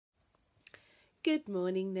Good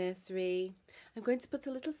morning, Nursery. I'm going to put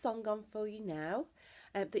a little song on for you now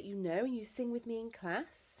that you know and you sing with me in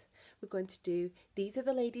class. We're going to do These Are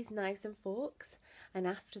the Ladies' Knives and Forks, and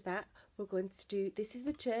after that we're going to do This is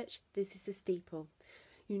the Church, This is the Steeple.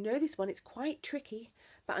 You know this one, it's quite tricky,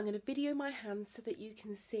 but I'm going to video my hands so that you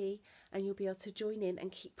can see and you'll be able to join in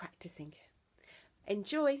and keep practicing.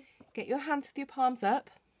 Enjoy! Get your hands with your palms up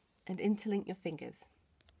and interlink your fingers.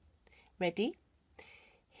 Ready?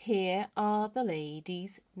 Here are the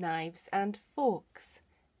ladies' knives and forks.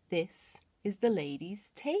 This is the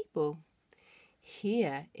ladies' table.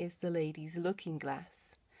 Here is the ladies' looking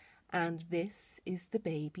glass. And this is the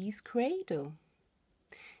baby's cradle.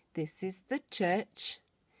 This is the church.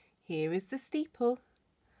 Here is the steeple.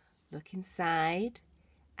 Look inside.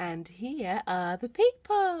 And here are the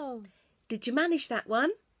people. Did you manage that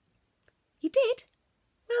one? You did?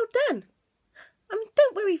 Well done.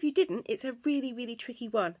 Don't worry if you didn't, it's a really, really tricky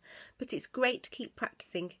one, but it's great to keep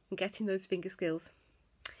practicing and getting those finger skills.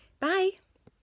 Bye!